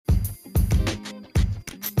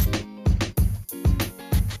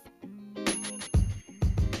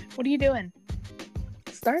What are you doing?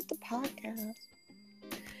 Start the podcast.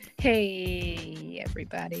 Hey,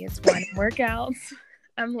 everybody. It's Wine and Workouts.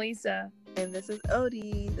 I'm Lisa. And this is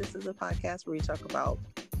Odie. This is a podcast where we talk about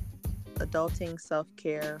adulting,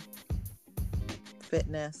 self-care,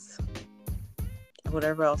 fitness,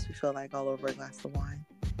 whatever else we feel like all over a glass of wine.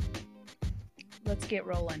 Let's get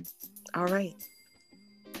rolling. All right.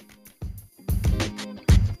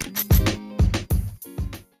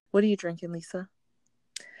 What are you drinking, Lisa?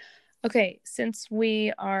 Okay, since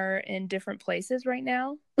we are in different places right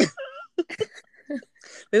now.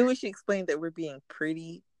 Maybe we should explain that we're being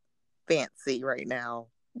pretty fancy right now.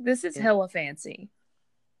 This is hella fancy.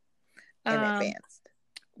 And advanced.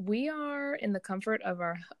 We are in the comfort of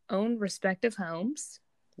our own respective homes.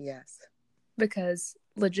 Yes. Because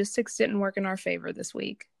logistics didn't work in our favor this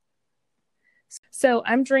week. So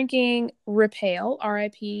I'm drinking Ripaille,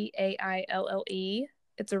 Ripaille.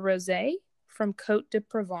 It's a rosé from Côte de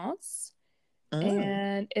Provence.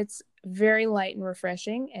 And it's very light and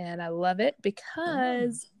refreshing, and I love it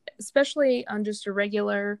because, especially on just a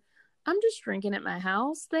regular, I'm just drinking at my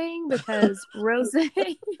house thing, because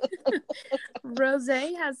rosé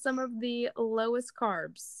has some of the lowest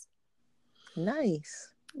carbs.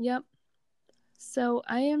 Nice. Yep. So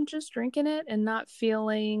I am just drinking it and not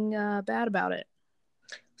feeling bad about it.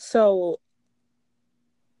 So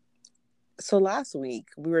last week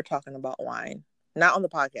we were talking about wine, not on the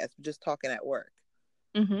podcast, but just talking at work.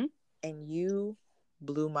 Mm-hmm. And you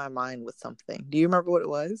blew my mind with something. Do you remember what it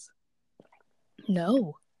was?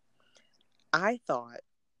 No. I thought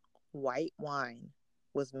white wine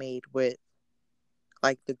was made with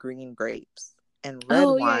like the green grapes, and red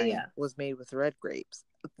wine was made with red grapes.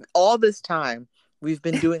 All this time we've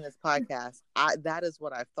been doing this podcast, that is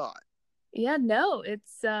what I thought. Yeah, no,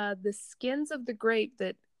 it's the skins of the grape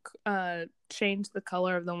that change the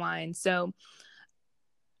color of the wine. So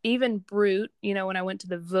even Brut, when I went to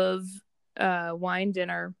the Veuve wine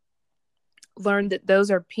dinner, learned that those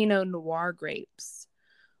are Pinot Noir grapes,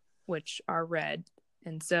 which are red.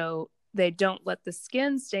 And so they don't let the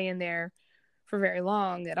skin stay in there for very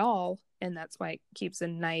long at all. And that's why it keeps a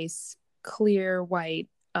nice, clear, white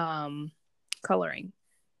coloring.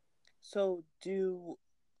 So do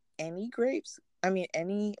any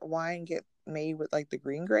wine get made with like the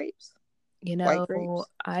green grapes? White grapes?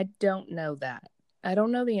 I don't know that. I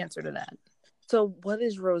don't know the answer to that. So what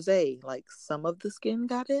is rosé? Like some of the skin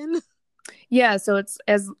got in? Yeah, so it's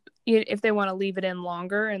if they want to leave it in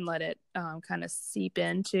longer and let it kind of seep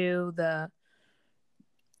into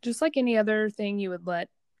just like any other thing you would let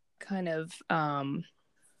kind of,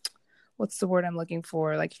 what's the word I'm looking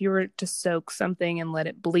for? Like if you were to soak something and let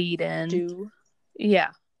it bleed in. Stew?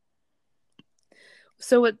 Yeah.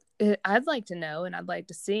 So I'd like to know, and I'd like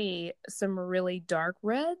to see some really dark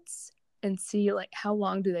reds and see like how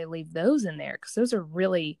long do they leave those in there, because those are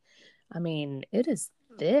really, it is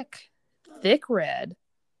thick red.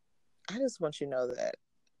 I just want you to know that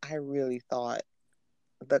I really thought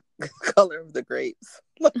the color of the grapes,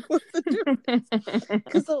 like, what's the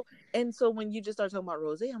difference? So when you just start talking about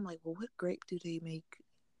rosé, I'm like, well, what grape do they make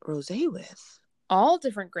rosé with? All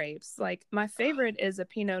different grapes. Like my favorite is a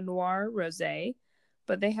Pinot Noir rosé,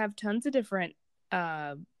 but they have tons of different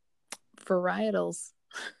varietals.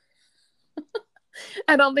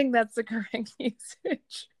 I don't think that's the correct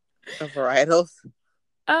usage. Of varietals?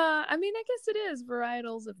 I guess it is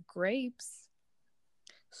varietals of grapes.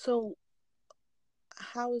 So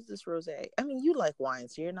how is this rosé? You like wine,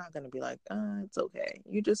 so you're not going to be like, it's okay.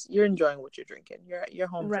 You're enjoying what you're drinking. You're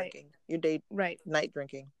home drinking. Your night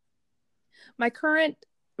drinking. My current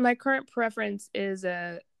preference is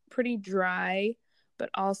a pretty dry, but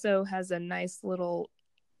also has a nice little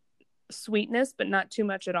sweetness, but not too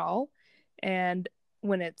much at all. And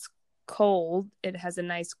when it's cold, it has a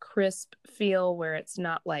nice crisp feel where it's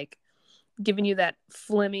not like giving you that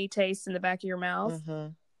phlegmy taste in the back of your mouth.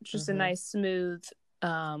 Mm-hmm. Just a nice smooth,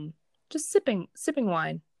 just sipping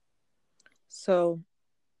wine. So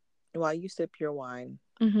while you sip your wine,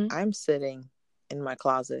 mm-hmm. I'm sitting in my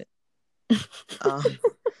closet.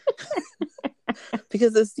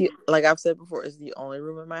 Because it's like I've said before, it's the only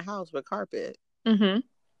room in my house with carpet. Mm-hmm.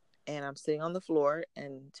 And I'm sitting on the floor,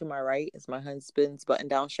 and to my right is my husband's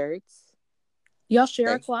button-down shirts. Y'all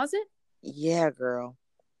share a closet? Yeah, girl.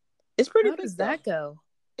 It's pretty big. How does that go?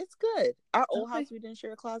 It's good. Our old house, we didn't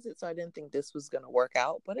share a closet, so I didn't think this was going to work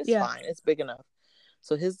out, but it's fine. It's big enough.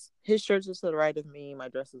 So his shirts are to the right of me, my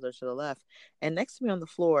dresses are to the left. And next to me on the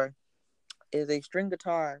floor is a string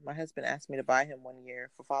guitar my husband asked me to buy him one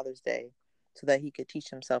year for Father's Day so that he could teach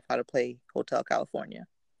himself how to play Hotel California.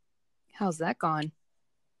 How's that gone?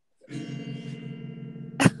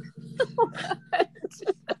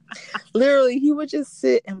 Literally, he would just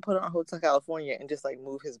sit and put on Hotel California and just like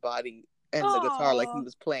move his body and the guitar like he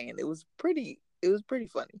was playing. It was pretty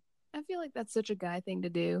funny. I feel like that's such a guy thing to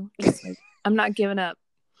do. Just like, I'm not giving up.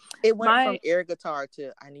 It went from air guitar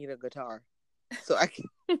to I need a guitar so I can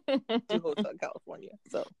do Hotel California.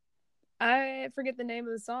 So I forget the name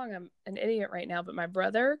of the song. I'm an idiot right now, but my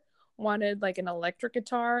brother wanted like an electric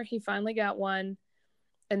guitar. He finally got one,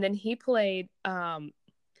 and then he played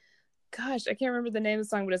gosh, I can't remember the name of the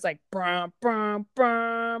song, but it's like brum, brum,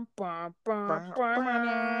 brum, brum, brum,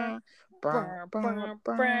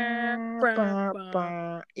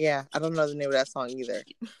 brum, yeah, I don't know the name of that song either.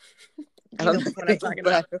 I don't know what I'm talking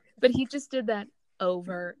about. But he just did that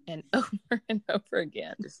over and over and over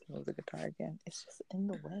again. Just move the guitar again. It's just in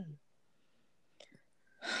the way.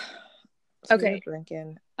 So okay.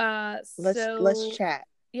 Drinking. Let's chat.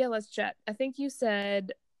 Yeah, let's chat. I think you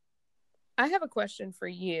said I have a question for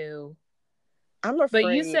you. I'm afraid.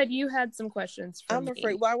 But you said you had some questions for me. I'm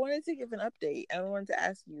afraid. Well, I wanted to give an update. I wanted to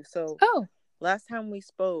ask you. So, last time we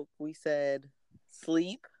spoke, we said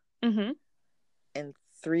sleep and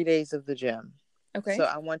 3 days of the gym. Okay. So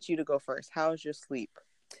I want you to go first. How's your sleep?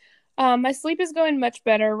 My sleep is going much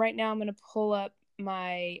better. Right now I'm going to pull up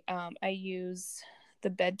my, I use the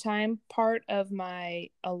bedtime part of my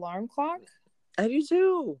alarm clock. I do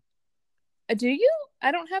too. Do you?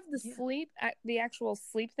 I don't have the actual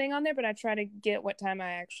sleep thing on there, but I try to get what time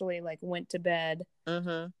I actually like went to bed.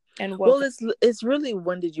 And woke up. It's really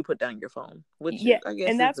when did you put down your phone? Which I guess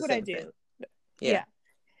and that's what I do. Thing. Yeah.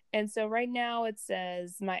 And so right now it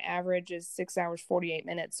says my average is 6 hours 48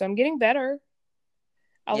 minutes. So I'm getting better.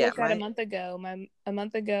 I'll look at a month ago. A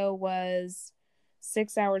month ago was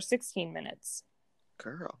 6 hours 16 minutes.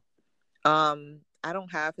 Girl. I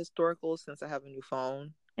don't have historical since I have a new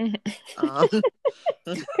phone.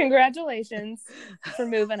 Congratulations for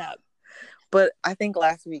moving up. But I think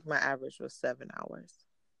last week my average was 7 hours.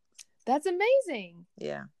 That's amazing.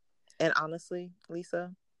 Yeah. And honestly,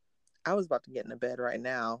 Lisa, I was about to get into bed right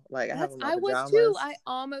now. Like I was too. I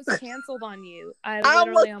almost canceled on you. I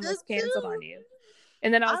literally almost canceled on you.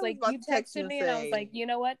 And then I was like, you texted me and I was like, you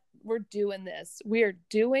know what? We're doing this. We're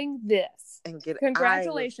doing this. And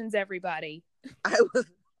congratulations, everybody. I was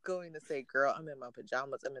going to say, girl, I'm in my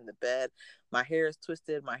pajamas. I'm in the bed. My hair is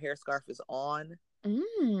twisted. My hair scarf is on.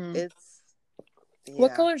 It's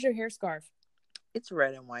What color is your hair scarf? It's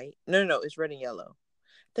red and white. No, it's red and yellow.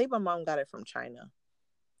 I think my mom got it from China.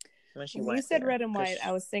 When you said red and white,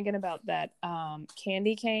 I was thinking about that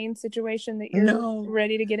candy cane situation that you're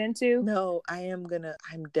ready to get into. No, I think I'm gonna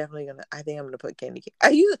put candy cane.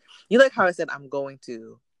 You like how I said I'm going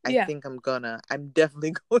to. I'm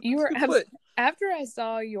definitely going to. After I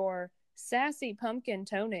saw your sassy pumpkin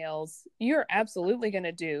toenails, you're absolutely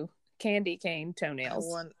gonna do candy cane toenails. I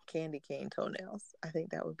want candy cane toenails. I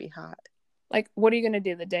think that would be hot. Like, what are you gonna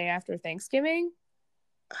do the day after Thanksgiving?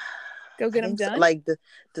 Go get them done? So, like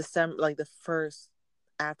December, like the first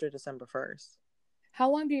after December 1st.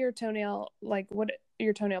 How long do your toenail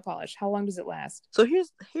polish? How long does it last? So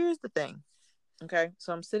here's the thing. Okay,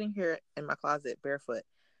 so I'm sitting here in my closet barefoot.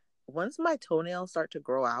 Once my toenails start to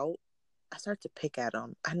grow out, I start to pick at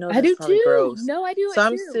them. I know that's probably gross. No, I do. So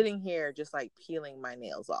I'm sitting here just like peeling my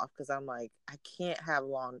nails off because I'm like, I can't have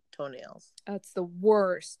long toenails. Oh, it's the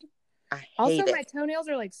worst. I hate it. My toenails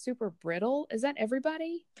are like super brittle. Is that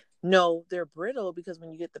everybody? No, they're brittle because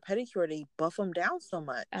when you get the pedicure, they buff them down so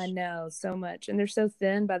much. I know, so much. And they're so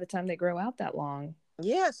thin by the time they grow out that long.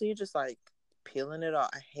 Yeah, so you're just like peeling it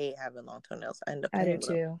off. I hate having long toenails. I end up I do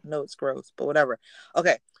too. No, it's gross, but whatever.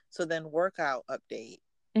 Okay, so then workout update.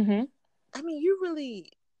 I mean,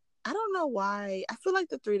 I don't know why. I feel like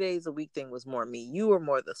the 3 days a week thing was more me. You were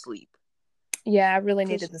more the sleep. Yeah, I really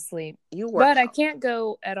needed the sleep. But I can't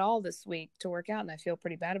go at all this week to work out, and I feel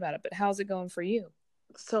pretty bad about it. But how's it going for you?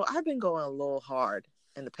 So I've been going a little hard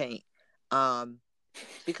in the paint.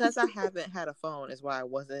 Because I haven't had a phone is why I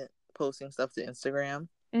wasn't posting stuff to Instagram.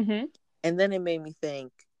 And then it made me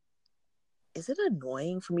think, is it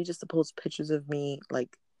annoying for me just to post pictures of me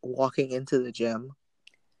like walking into the gym?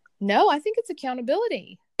 No, I think it's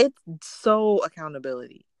accountability. It's so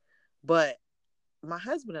accountability. But my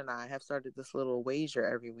husband and I have started this little wager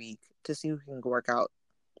every week to see who can work out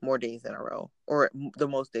more days in a row or the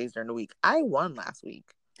most days during the week. I won last week.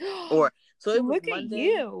 So it was Monday. Look at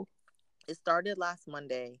you. It started last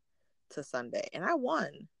Monday to Sunday and I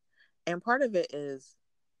won. And part of it is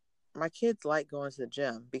my kids like going to the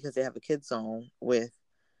gym because they have a kids zone with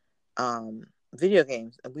video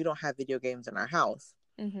games and we don't have video games in our house.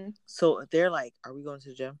 So they're like, are we going to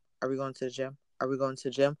the gym? Are we going to the gym? Are we going to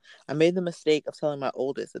the gym? I made the mistake of telling my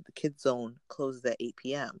oldest that the kids zone closes at 8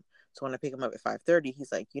 p.m. So when I pick him up at 5:30,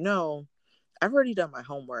 he's like, I've already done my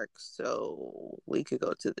homework, so we could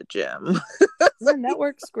go to the gym. Man, that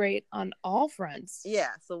works great on all fronts.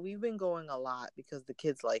 Yeah, so we've been going a lot because the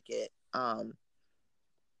kids like it.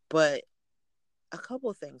 But a couple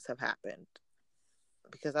of things have happened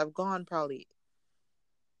because I've gone probably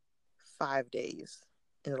 5 days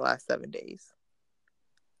in the last 7 days.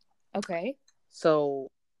 Okay.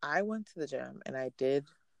 So I went to the gym and I did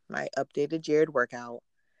my updated Jared workout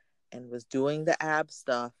and was doing the ab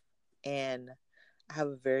stuff, and I have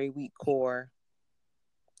a very weak core.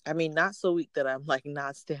 I mean, not so weak that I'm like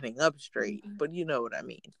not standing up straight, but you know what I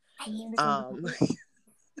mean.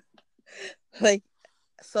 Like,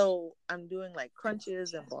 so I'm doing like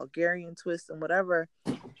crunches and Bulgarian twists and whatever,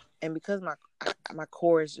 and because my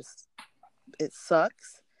core is just, it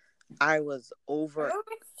sucks. I was over.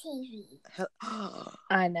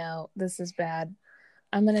 I know this is bad.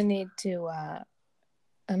 I'm gonna need to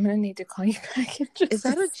call you back. Is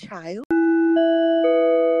that a child?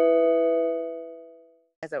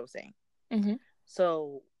 As I was saying. Mm-hmm.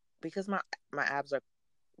 So because my abs are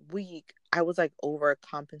weak, I was like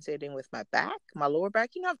overcompensating with my back, my lower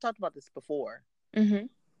back. I've talked about this before. Mm-hmm.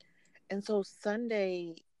 And so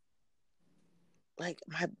Sunday, like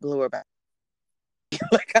my lower back,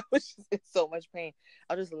 like I was just in so much pain.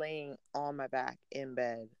 I was just laying on my back in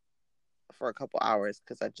bed for a couple hours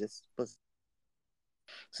because I just was.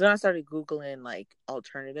 So then I started Googling like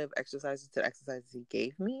alternative exercises to the exercises he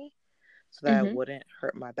gave me so that I wouldn't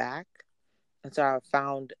hurt my back. And so I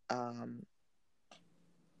found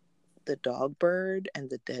the dog bird and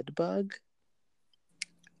the dead bug.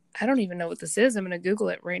 I don't even know what this is. I'm going to Google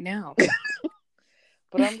it right now.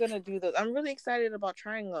 But I'm going to do those. I'm really excited about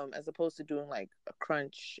trying them as opposed to doing like a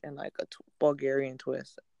crunch and like a Bulgarian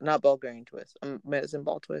twist. Not Bulgarian twist. Medicine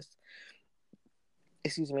ball twist.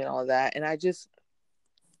 Excuse me, and all of that. And I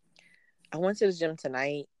went to the gym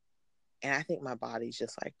tonight and I think my body's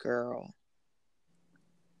just like, girl,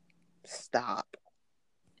 stop.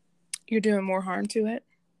 You're doing more harm to it?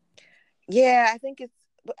 Yeah, I think it's,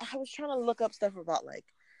 but I was trying to look up stuff about like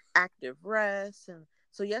active rest. And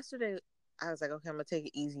so yesterday I was like, okay, I'm going to take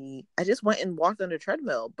it easy. I just went and walked on the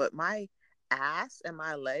treadmill, but my ass and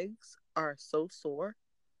my legs are so sore.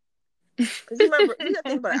 Because you gotta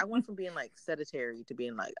think about it. I went from being like sedentary to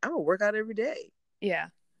being like, I'm going to work out every day. Yeah.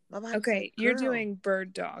 Okay, like, you're doing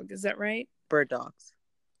bird dog. Is that right? Bird dogs.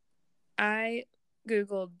 I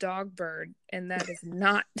Googled dog bird, and that is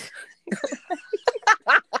not.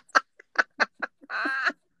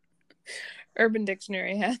 Urban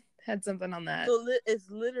Dictionary had something on that. So it's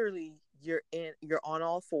literally you're on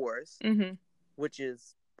all fours, which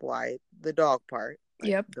is why the dog part.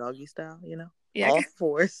 Like doggy style, Yeah. All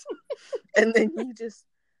fours. And then you just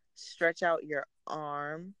stretch out your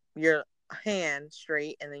arm, your hand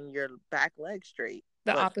straight, and then your back leg straight.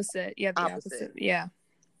 The opposite. Yeah, the opposite. Yeah.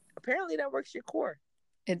 Apparently that works your core.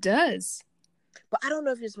 It does. But I don't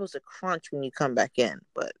know if you're supposed to crunch when you come back in,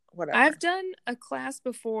 but whatever. I've done a class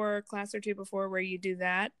or two before where you do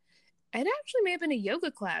that. It actually may have been a yoga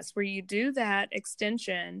class where you do that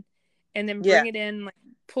extension and then bring it in, like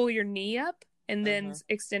pull your knee up and then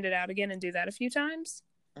extend it out again and do that a few times.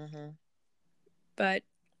 But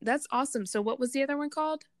that's awesome. So what was the other one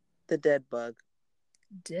called? The dead bug.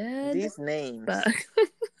 These names. Bug.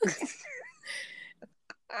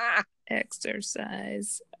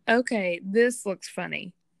 Exercise. Okay, this looks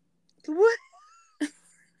funny. What?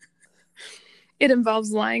 It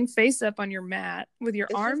involves lying face up on your mat with your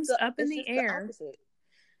arms up in the air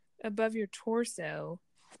above your torso.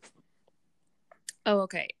 Oh,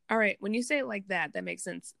 okay. All right. When you say it like that, that makes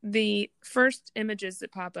sense. The first images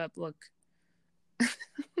that pop up look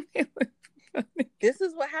This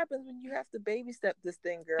is what happens when you have to baby step this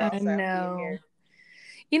thing, girl. I know.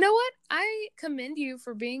 You know what? I commend you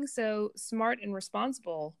for being so smart and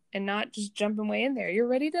responsible and not just jumping way in there. You're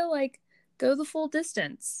ready to like go the full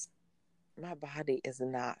distance. My body is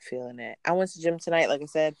not feeling it. I went to the gym tonight, like I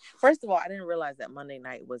said. First of all, I didn't realize that Monday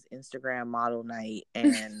night was Instagram model night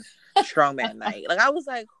and strongman night. Like, I was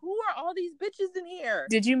like, who are all these bitches in here?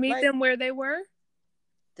 Did you meet them where they were?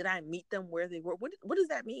 Did I meet them where they were? What does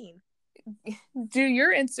that mean? Do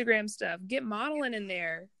your Instagram stuff. Get modeling in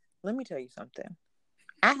there. Let me tell you something.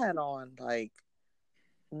 I had on, like,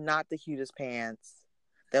 not the cutest pants.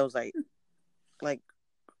 That was, like,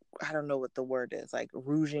 I don't know what the word is, like,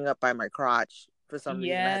 rouging up by my crotch for some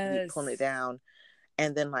reason. I had to keep pulling it down.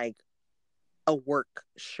 And then, like, a work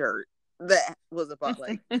shirt that was about,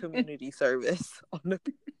 like, community service on the...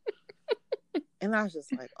 And I was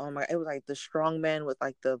just like, oh my... It was, like, the strong men with,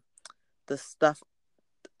 like, the stuff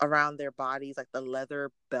around their bodies, like, the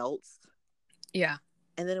leather belts. Yeah.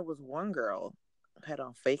 And then it was one girl who had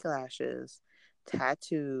on fake lashes,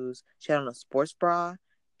 tattoos. She had on a sports bra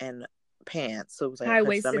and pants. So it was like her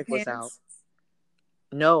High-waisted stomach was pants. out.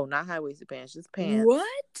 No, not high-waisted pants, just pants.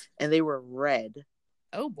 What? And they were red.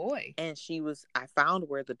 Oh boy. And I found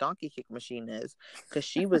where the donkey kick machine is, because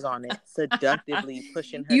she was on it seductively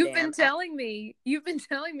pushing her. You've been telling me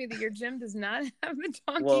that your gym does not have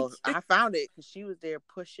a donkey kick. I found it because she was there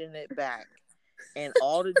pushing it back. And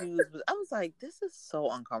all the dudes I was like, this is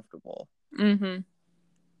so uncomfortable. Mm-hmm.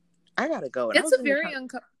 I gotta go. And it's a very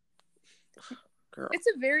It's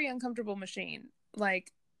a very uncomfortable machine.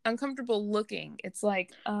 Like, uncomfortable looking. It's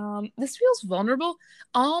like, this feels vulnerable,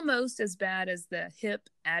 almost as bad as the hip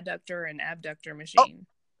adductor and abductor machine.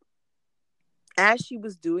 As she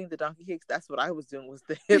was doing the donkey kicks, that's what I was doing, was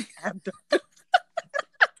the hip abductor.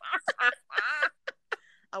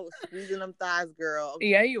 I was squeezing them thighs, girl.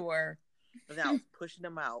 Yeah, you were. And then I was pushing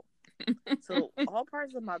them out. So all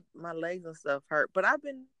parts of my legs and stuff hurt, but I've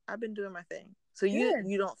been doing my thing. So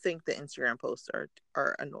you don't think the Instagram posts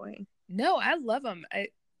are annoying? No, I love them.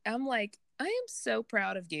 I'm like, I am so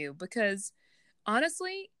proud of you, because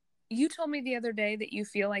honestly, you told me the other day that you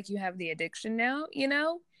feel like you have the addiction now, you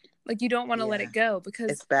know? Like, you don't want to let it go, because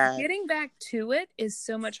it's bad. Getting back to it is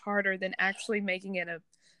so much harder than actually making it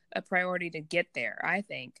a priority to get there, I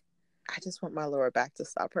think. I just want my lower back to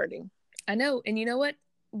stop hurting. I know. And you know what?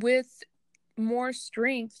 With more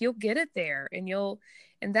strength, you'll get it there,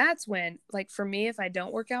 and that's when, like, for me, if I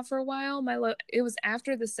don't work out for a while, it was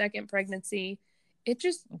after the second pregnancy, it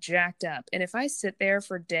just jacked up. And if I sit there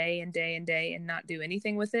for day and day and day and not do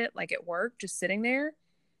anything with it, like at work, just sitting there,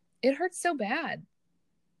 it hurts so bad.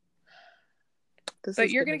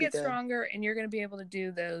 But you're going to get stronger, and you're going to be able to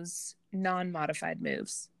do those non-modified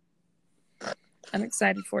moves. I'm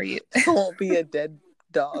excited for you. It won't be a dead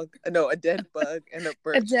dog. No, a dead bug and a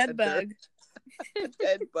bird. A dead bug. A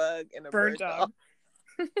dead bug and a bird dog.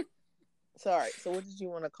 Sorry. So what did you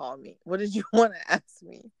want to call me? What did you want to ask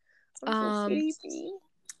me? I'm so sleepy.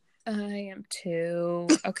 I am too.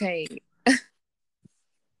 Okay.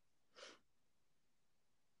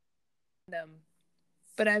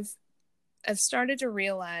 But I've started to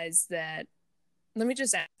realize that, let me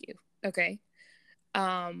just ask you, okay?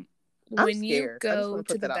 When you go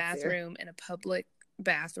to the bathroom in a public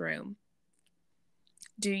bathroom,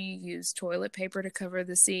 do you use toilet paper to cover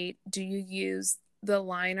the seat? Do you use the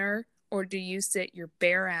liner, or do you sit your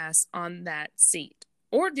bare ass on that seat?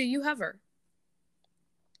 Or do you hover?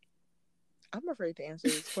 I'm afraid to answer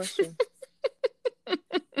this question.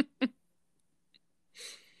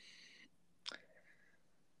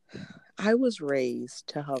 I was raised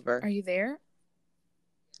to hover. Are you there?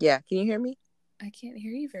 Yeah. Can you hear me? I can't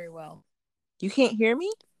hear you very well. You can't hear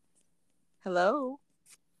me? Hello?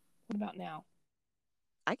 What about now?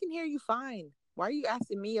 I can hear you fine. Why are you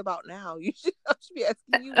asking me about now? I should be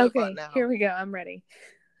asking you about now. Okay, here we go. I'm ready.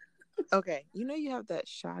 Okay. You know you have that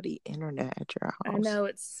shoddy internet at your house. I know.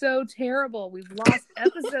 It's so terrible. We've lost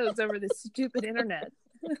episodes over this stupid internet.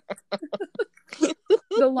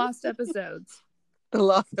 The lost episodes. The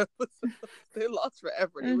lost episodes. They're lost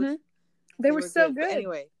forever. Mm-hmm. They were so good. But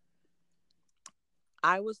anyway,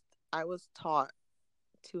 I was taught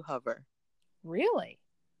to hover. Really?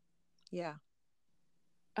 Yeah.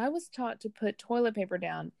 I was taught to put toilet paper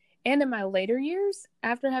down. And in my later years,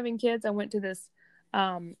 after having kids, I went to this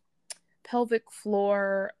pelvic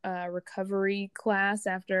floor recovery class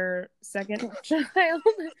after second child.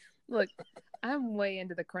 Look, I'm way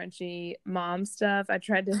into the crunchy mom stuff. I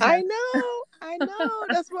tried to. I know.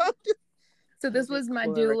 That's what I'm doing. So this was my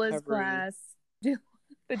doula's recovery class.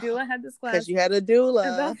 The doula had this class. Because you had a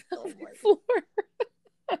doula. About pelvic floor.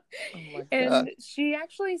 Oh my God. And she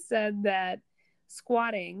actually said that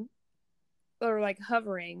squatting or like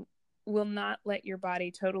hovering will not let your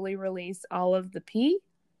body totally release all of the pee.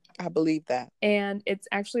 I believe that. And it's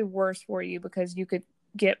actually worse for you, because you could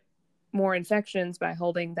get more infections by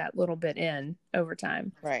holding that little bit in over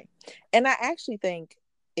time. Right. And I actually think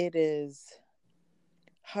it is,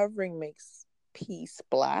 hovering makes pee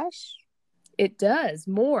splash. It does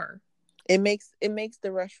more. It makes the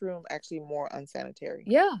restroom actually more unsanitary.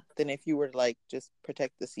 Yeah. Than if you were to like just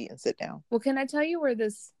protect the seat and sit down. Well, can I tell you where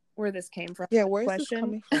this came from? Yeah, where is this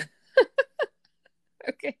coming from?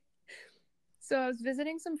 Okay. So I was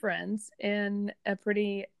visiting some friends in a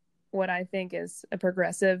pretty, what I think is a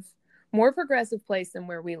more progressive place than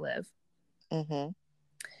where we live. Mm-hmm.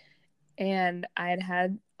 And I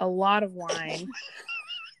had a lot of wine.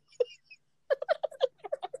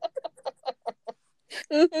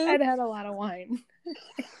 I'd had a lot of wine.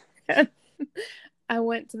 I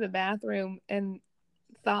went to the bathroom, and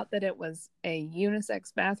thought that it was a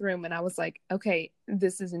unisex bathroom, and I was like, okay,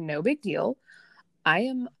 this is no big deal. I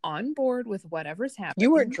am on board with whatever's happening.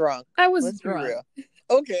 You were drunk. I was Let's drunk. Be real.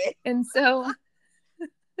 Okay. And so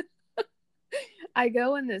I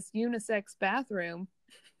go in this unisex bathroom,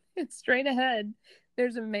 and straight ahead,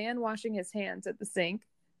 there's a man washing his hands at the sink.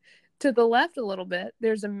 To the left a little bit,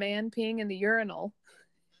 there's a man peeing in the urinal.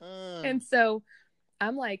 And so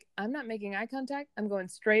I'm like, I'm not making eye contact. I'm going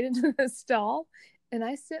straight into the stall, and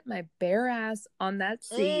I sit my bare ass on that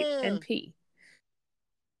seat and pee.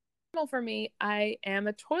 For me, I am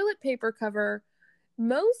a toilet paper cover,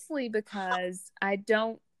 mostly because I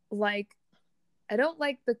don't like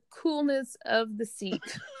the coolness of the seat.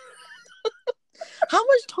 How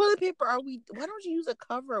much toilet paper are we? Why don't you use a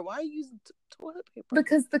cover? Why are you using toilet paper?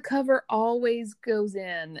 Because the cover always goes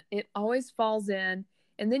in. It always falls in,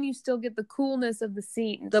 and then you still get the coolness of the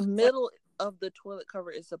seat. The middle of the toilet cover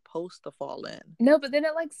is supposed to fall in. No, but then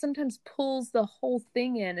it like sometimes pulls the whole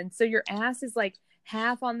thing in, and so your ass is like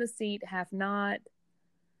half on the seat, half not.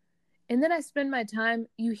 And then I spend my time,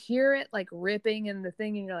 you hear it like ripping in the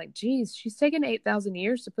thing, and you're like, geez, she's taken 8,000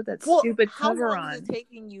 years to put that stupid cover on. How long is it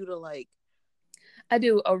taking you to like? I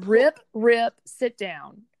do a rip, sit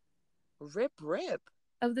down. Rip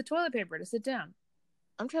of the toilet paper to sit down.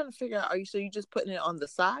 I'm trying to figure out, you just putting it on the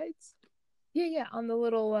sides? Yeah, on the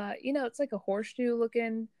little it's like a horseshoe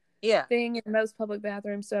looking thing in most public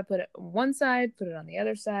bathrooms. So I put it on one side, put it on the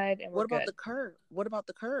other side, and what about the curve? What about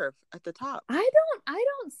the curve at the top? I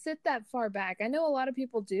don't sit that far back. I know a lot of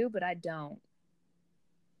people do, but I don't.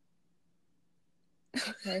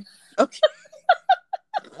 Okay.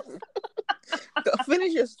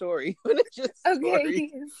 Finish your story.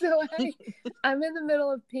 Okay, so I'm in the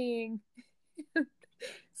middle of peeing.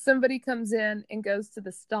 Somebody comes in and goes to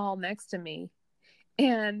the stall next to me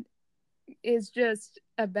and is just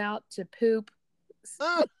about to poop.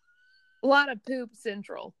 A lot of poop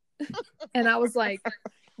central. And I was like,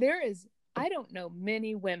 I don't know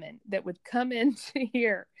many women that would come into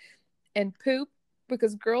here and poop,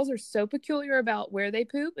 because girls are so peculiar about where they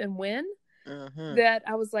poop and when. That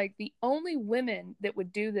I was like, the only women that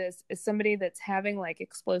would do this is somebody that's having like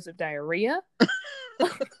explosive diarrhea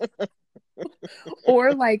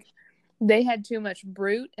or like they had too much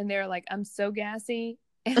Brute and they're like, I'm so gassy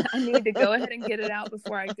and I need to go ahead and get it out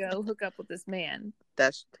before I go hook up with this man.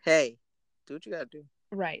 Hey, do what you gotta do.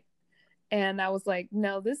 Right. And I was like,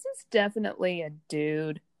 no, this is definitely a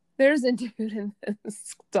dude. There's a dude in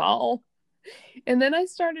this stall. And then I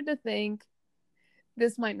started to think,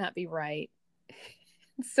 this might not be right.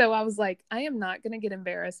 So I was like, I am not going to get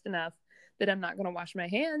embarrassed enough that I'm not going to wash my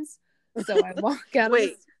hands. So I walk out.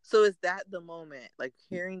 So is that the moment, like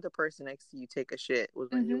hearing the person next to you take a shit was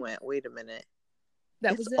when you went, wait a minute,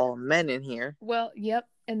 that was it. All men in here. Well, yep.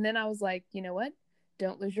 And then I was like, you know what?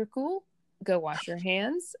 Don't lose your cool. Go wash your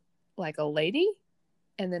hands like a lady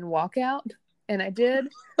and then walk out. And I did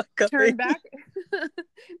turn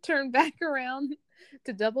back around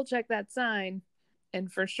to double check that sign. And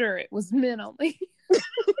for sure, it was men only.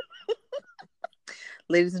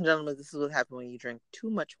 Ladies and gentlemen, this is what happened when you drink too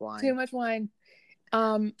much wine.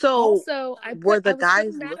 So also, were the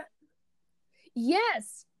guys?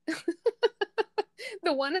 Yes.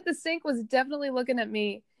 The one at the sink was definitely looking at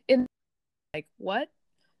me in like, what?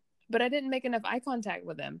 But I didn't make enough eye contact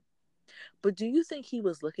with him. But do you think he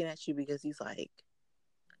was looking at you because he's like,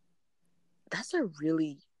 that's a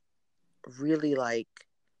really, really like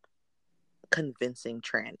convincing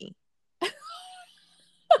tranny?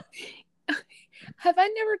 Have I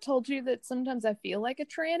never told you that sometimes I feel like a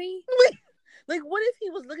tranny? Like, what if he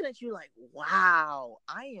was looking at you like, wow,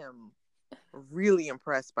 I am really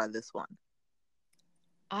impressed by this one?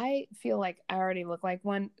 I feel like I already look like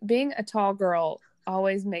one. Being a tall girl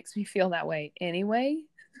always makes me feel that way anyway.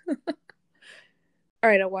 All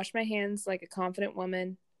right, I washed my hands like a confident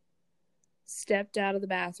woman, stepped out of the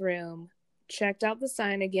bathroom, checked out the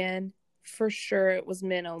sign again. For sure it was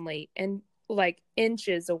men only, and like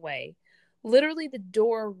inches away. Literally the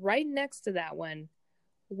door right next to that one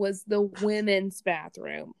was the women's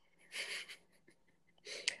bathroom.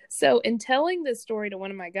 So in telling this story to one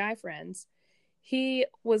of my guy friends, he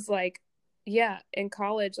was like, yeah, in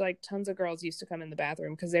college, like tons of girls used to come in the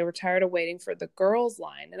bathroom because they were tired of waiting for the girls'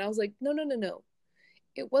 line. And I was like, no.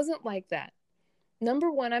 It wasn't like that.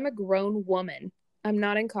 Number one, I'm a grown woman. I'm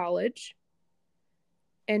not in college.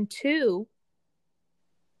 And two,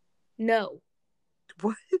 no.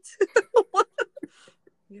 What?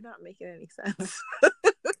 You're not making any sense.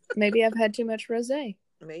 Maybe I've had too much rosé.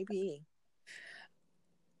 Maybe.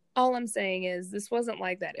 All I'm saying is this wasn't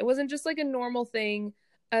like that. It wasn't just like a normal thing.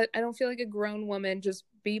 I don't feel like a grown woman just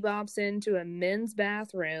bebops into a men's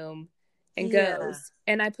bathroom and goes.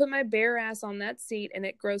 And I put my bare ass on that seat, and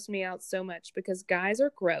it grossed me out so much because guys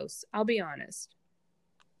are gross. I'll be honest.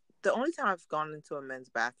 The only time I've gone into a men's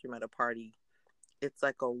bathroom at a party, it's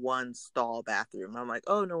like a one stall bathroom. I'm like,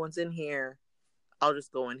 oh, no one's in here. I'll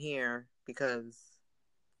just go in here because,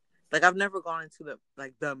 like, I've never gone into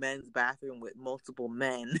the men's bathroom with multiple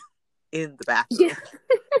men in the bathroom.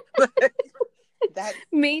 Yeah.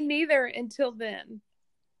 Me neither until then.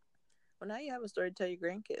 Well, now you have a story to tell your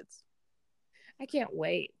grandkids. I can't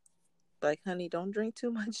wait. Like, honey, don't drink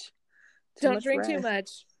too much. Don't drink too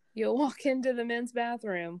much. You'll walk into the men's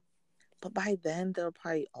bathroom. But by then, there'll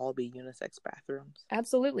probably all be unisex bathrooms.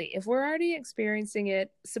 Absolutely. If we're already experiencing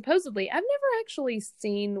it, supposedly, I've never actually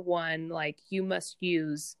seen one like you must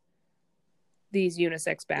use these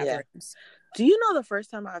unisex bathrooms. Yeah. Do you know the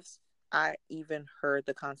first time I even heard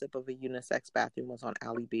the concept of a unisex bathroom was on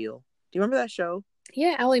Ally Beale? Do you remember that show?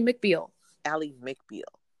 Yeah, Ally McBeal. Ally McBeal,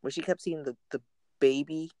 where she kept seeing the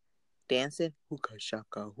baby dancing. Hookah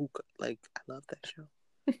shaka hookah. Like, I love that show.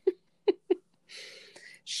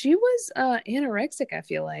 She was anorexic, I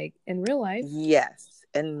feel like, in real life. Yes,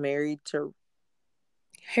 and married to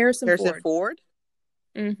Harrison Ford.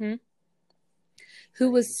 Mm-hmm.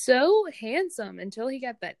 Who was so handsome until he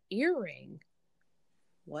got that earring.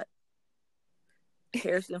 What?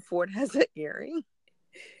 Harrison Ford has an earring?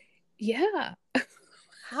 Yeah.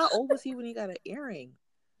 How old was he when he got an earring?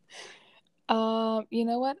 You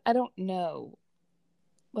know what? I don't know.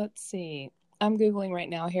 Let's see. I'm Googling right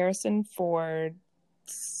now. Harrison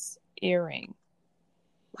Ford's earring.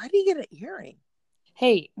 Why did he get an earring?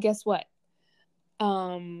 Hey, guess what?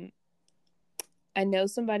 I know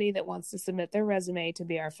somebody that wants to submit their resume to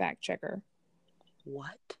be our fact checker.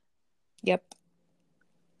 What? Yep.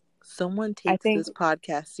 Someone takes this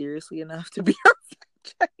podcast seriously enough to be our fact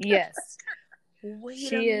checker. Yes.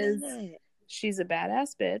 Wait a minute. She's a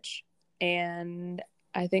badass bitch, and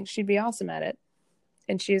I think she'd be awesome at it.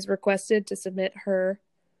 And she has requested to submit her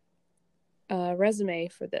resume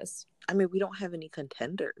for this. I mean, we don't have any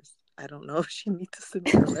contenders. I don't know if she needs to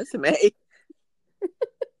submit her resume.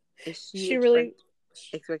 Is she really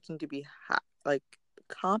expecting to be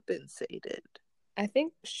compensated? I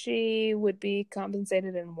think she would be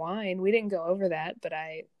compensated in wine. We didn't go over that, but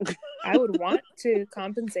I would want to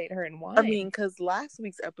compensate her in wine. I mean, because last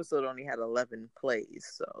week's episode only had 11 plays,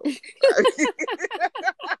 so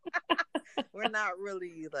we're not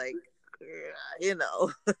really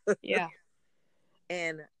Yeah.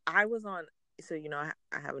 And I was on, so I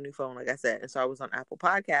have a new phone, like I said, and so I was on Apple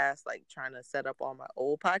Podcasts, trying to set up all my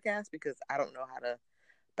old podcasts because I don't know how to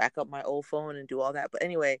back up my old phone and do all that. But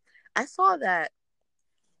anyway, I saw that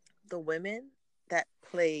the women that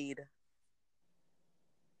played,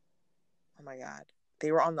 oh my God,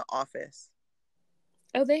 they were on The Office.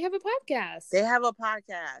 Oh, they have a podcast. They have a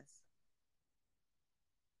podcast.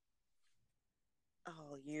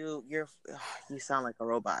 Oh, you sound like a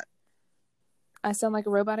robot. I sound like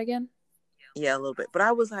a robot again? Yeah, a little bit. But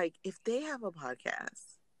I was like, if they have a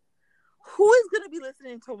podcast, who is going to be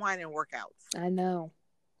listening to Wine and Workouts? I know.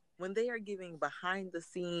 When they are giving behind the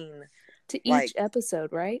scene to each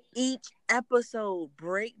episode, right? Each episode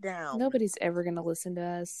breakdown. Nobody's ever going to listen to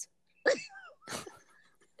us.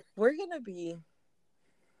 We're going to be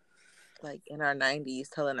in our 90s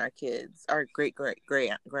telling our kids, our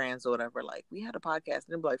great-grands or whatever, we had a podcast. And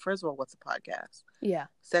they'll be like, first of all, what's a podcast? Yeah.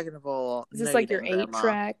 Second of all, is this your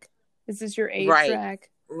 8-track? Is this your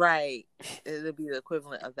 8-track? Right. It'll be the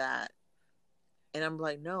equivalent of that. And I'm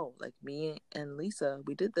like, no, me and Lisa,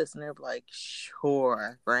 we did this. And they're like,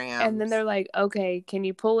 sure, Grams. And then they're like, okay, can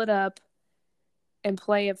you pull it up and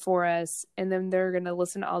play it for us? And then they're going to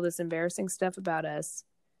listen to all this embarrassing stuff about us.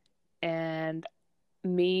 And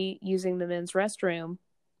me using the men's restroom. And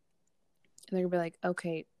they're going to be like,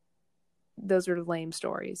 okay, those are lame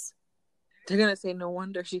stories. They're going to say, no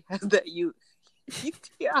wonder she has that UTI.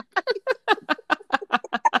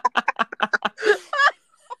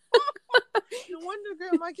 No wonder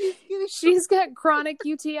Grandma keeps getting. She's got chronic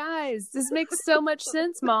UTIs. This makes so much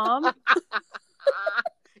sense, Mom. It's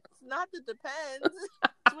not the Depends.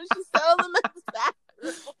 It's when she sells them at the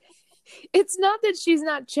bathroom. It's not that she's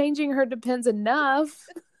not changing her Depends enough.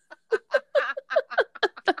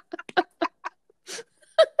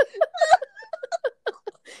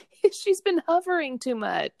 She's been hovering too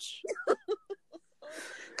much.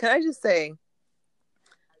 Can I just say,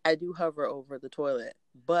 I do hover over the toilet,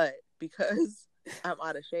 but because I'm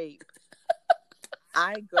out of shape,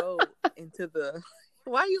 I go into the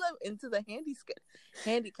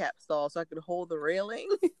handicap stall so I can hold the railing.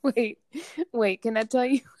 Wait, can I tell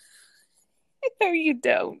you? No, you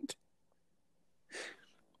don't.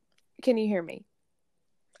 Can you hear me?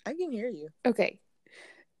 I can hear you. Okay.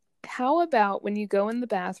 How about when you go in the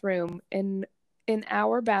bathroom, and in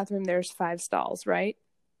our bathroom, there's 5 stalls, right?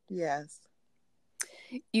 Yes.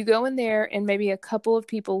 You go in there and maybe a couple of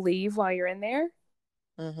people leave while you're in there.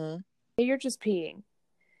 Mm-hmm. You're just peeing.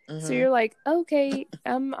 Mm-hmm. So you're like, okay,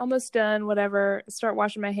 I'm almost done, whatever. Start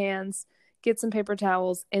washing my hands, get some paper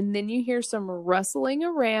towels. And then you hear some rustling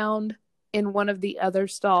around in one of the other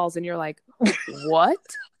stalls. And you're like, what?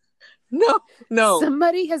 No.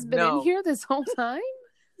 Somebody has been in here this whole time?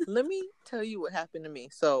 Let me tell you what happened to me.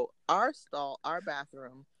 So our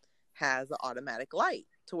bathroom has an automatic light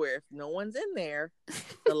to where if no one's in there,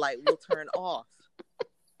 the light will turn off.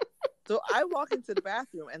 So I walk into the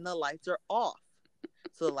bathroom and the lights are off.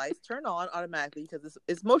 So the lights turn on automatically because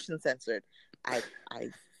it's motion censored. I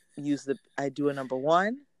do a number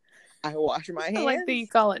 1. I wash my hands. I like that you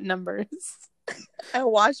call it numbers. I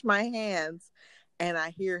wash my hands and I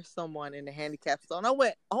hear someone in the handicap stall. And I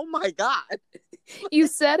went, oh my God. You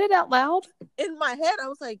said it out loud? In my head, I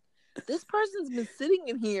was like, this person's been sitting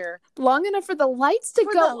in here long enough for the lights to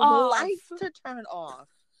go off. Lights to turn off.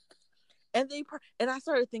 And I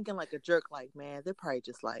started thinking like a jerk, like, man, they're probably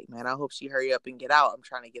just like, man, I hope she hurry up and get out. I'm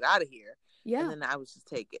trying to get out of here. Yeah. And then I was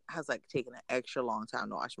taking an extra long time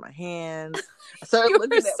to wash my hands. I started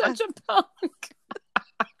looking at such a punk.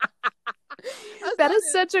 That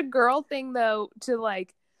is such a girl thing, though, to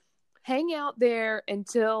like hang out there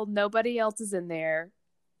until nobody else is in there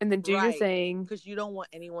and then do your thing. Because you don't want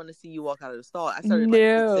anyone to see you walk out of the stall. I started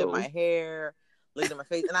fixing my hair, looking at my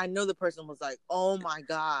face, and I know the person was like, "Oh my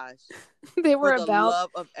gosh!" They were the love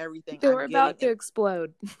of everything. They were about to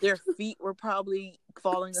explode. Their feet were probably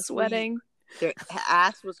falling asleep. Sweating. Their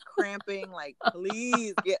ass was cramping. Like,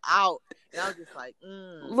 please get out. And I was just like,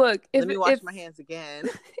 look, let me wash my hands again.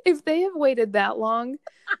 If they have waited that long,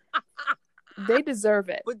 they deserve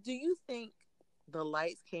it. But do you think the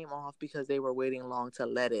lights came off because they were waiting long to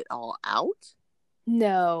let it all out?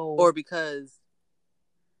 No. Or because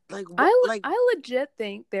I legit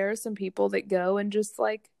think there are some people that go and just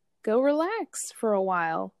like go relax for a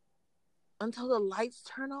while until the lights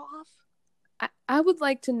turn off. I would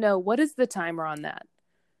like to know, what is the timer on that?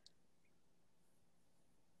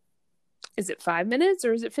 Is it 5 minutes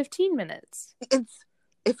or is it 15 minutes?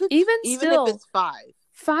 Even still, if it's 5.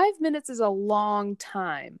 5 minutes is a long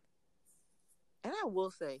time. And I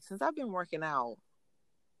will say, since I've been working out,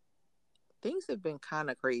 things have been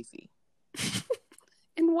kind of crazy.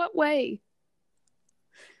 In what way?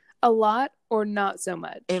 A lot or not so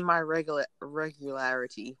much? In my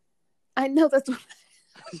regularity. I know that's what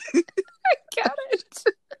I got it.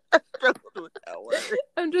 I struggled with that word.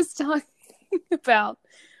 I'm just talking about,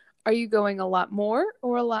 are you going a lot more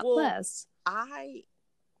or a lot less?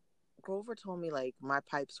 Grover told me like my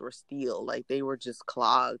pipes were steel, like they were just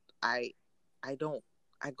clogged. I go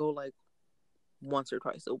like once or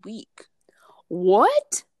twice a week.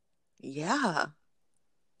 What? Yeah.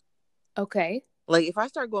 Okay. Like if I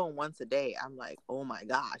start going once a day, I'm like, oh my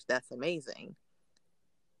gosh, that's amazing.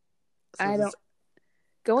 So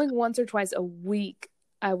going once or twice a week,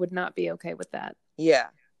 I would not be okay with that. Yeah.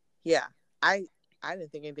 I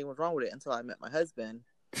didn't think anything was wrong with it until I met my husband,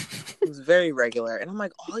 who's very regular. And I'm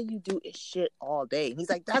like, all you do is shit all day. And he's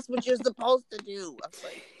like, that's what you're supposed to do. I was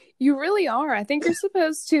like, you really are. I think you're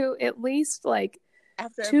supposed to at least like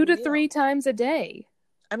after 2 to 3 times a day.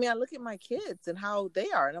 I mean, I look at my kids and how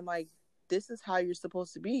they are, and I'm like, this is how you're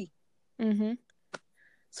supposed to be. Mm-hmm.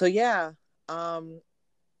 So yeah.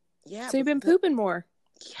 Yeah. So you've been pooping more.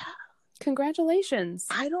 Yeah. Congratulations.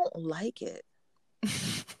 I don't like it.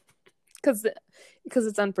 Because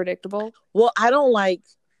it's unpredictable. Well, I don't like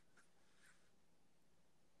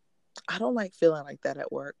feeling like that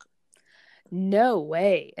at work. No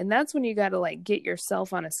way. And that's when you got to like get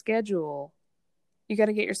yourself on a schedule. You got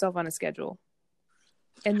to get yourself on a schedule.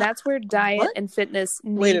 And that's where diet and fitness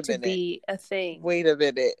need to be a thing. Wait a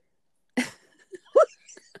minute.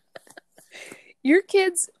 Your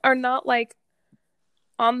kids are not like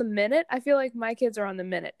on the minute. I feel like my kids are on the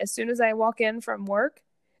minute. As soon as I walk in from work,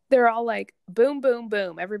 they're all like, boom, boom,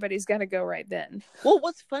 boom. Everybody's got to go right then. Well,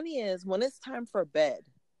 what's funny is when it's time for bed,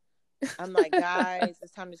 I'm like, guys,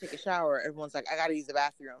 it's time to take a shower. Everyone's like, I got to use the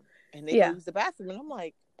bathroom. And they use the bathroom. And I'm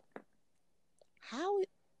like,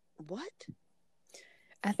 what?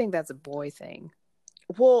 I think that's a boy thing.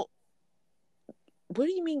 Well, what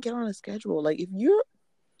do you mean get on a schedule? Like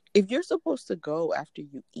if you're supposed to go after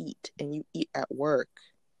you eat and you eat at work.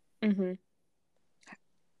 Mm-hmm.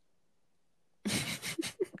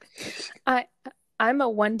 I'm a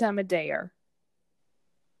one-time-a-dayer.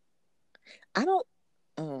 I don't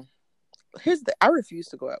I refuse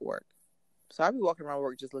to go at work. So I be walking around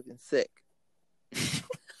work just looking sick.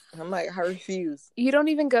 I'm like, I refuse. You don't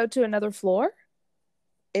even go to another floor?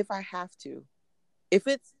 If I have to. If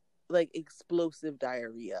it's like explosive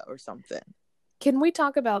diarrhea or something. Can we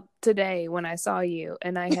talk about today when I saw you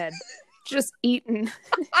and I had just eaten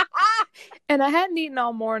and I hadn't eaten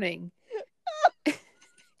all morning?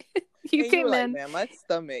 You came like, in. Man, my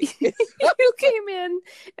stomach. You came in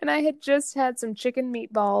and I had just had some chicken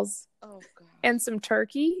meatballs and some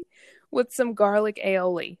turkey with some garlic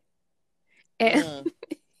aioli. And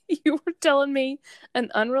you were telling me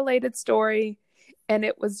an unrelated story and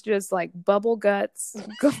it was just like bubble guts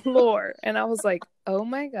galore. And I was like, oh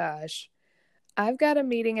my gosh, I've got a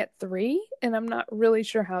meeting at 3 and I'm not really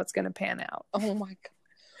sure how it's going to pan out. Oh my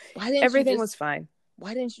God. Everything was fine.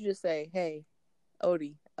 Why didn't you just say, hey,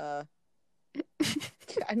 Odie, I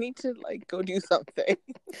need to like go do something.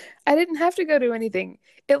 I didn't have to go do anything.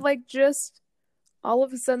 It like just all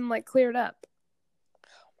of a sudden like cleared up. Oh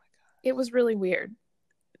my God. It was really weird.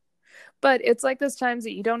 But it's like those times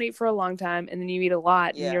that you don't eat for a long time and then you eat a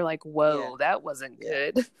lot and you're like, whoa, that wasn't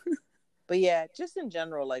good. But yeah, just in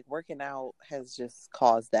general, like working out has just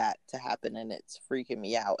caused that to happen and it's freaking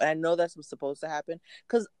me out. And I know that's what's supposed to happen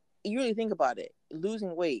because you really think about it.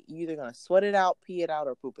 Losing weight, you're either going to sweat it out, pee it out,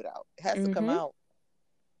 or poop it out. It has to come out.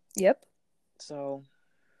 Yep. So.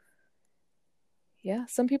 Yeah,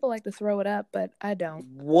 some people like to throw it up, but I don't.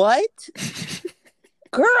 What?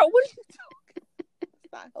 Girl, what are you doing?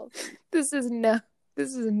 It's not healthy. This is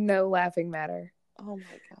no laughing matter. Oh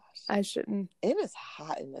my gosh. I shouldn't. It is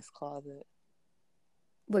hot in this closet.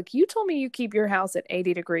 Look, you told me you keep your house at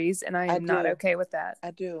 80 degrees, and I am not okay with that.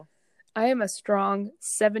 I do. I am a strong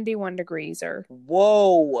 71 degreeser.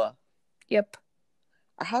 Whoa. Yep.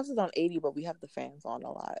 Our house is on 80, but we have the fans on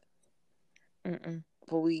a lot. But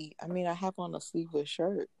I have on a sleeveless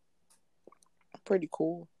shirt. Pretty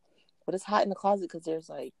cool. But it's hot in the closet because there's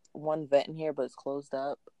like one vent in here, but it's closed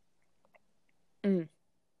up. No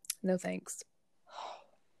thanks.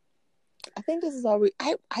 I think this is all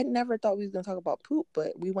I never thought we was going to talk about poop,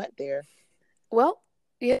 but we went there. Well,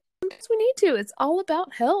 yeah, sometimes we need to. It's all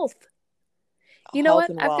about health. You know what?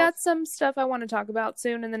 I've got some stuff I want to talk about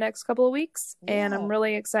soon in the next couple of weeks, and I'm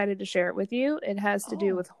really excited to share it with you. It has to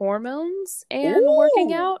do with hormones and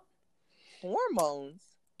working out. Hormones?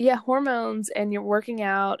 Yeah, hormones, and you're working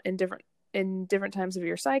out in different times of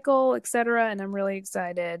your cycle, etc. And I'm really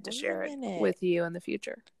excited to share it with you in the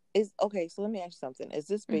future. So let me ask you something. Is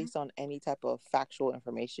this based on any type of factual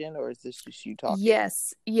information, or is this just you talking?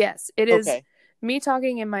 Yes. It is me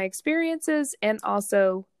talking in my experiences and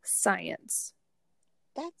also science.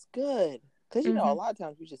 That's good. Because, a lot of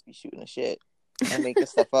times we just be shooting the shit and making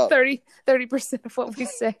stuff up. 30% of what we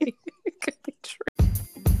say could be true.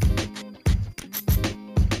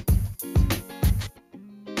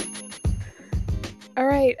 All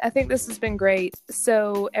right. I think this has been great.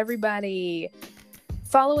 So everybody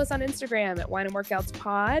follow us on Instagram at Wine and Workouts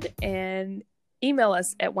Pod and email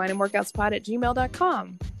us at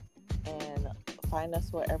wineandworkoutspod@gmail.com. And find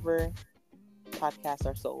us wherever podcasts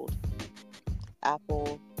are sold.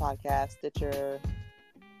 Apple Podcast, Stitcher,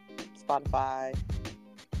 Spotify,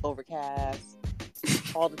 Overcast,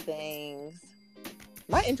 all the things.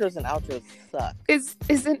 My intros and outros suck. Is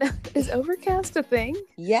Overcast a thing?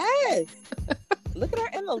 Yes. Look at our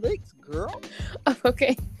analytics, girl. Oh,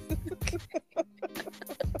 okay.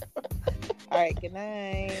 All right. Good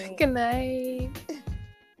night. Good night.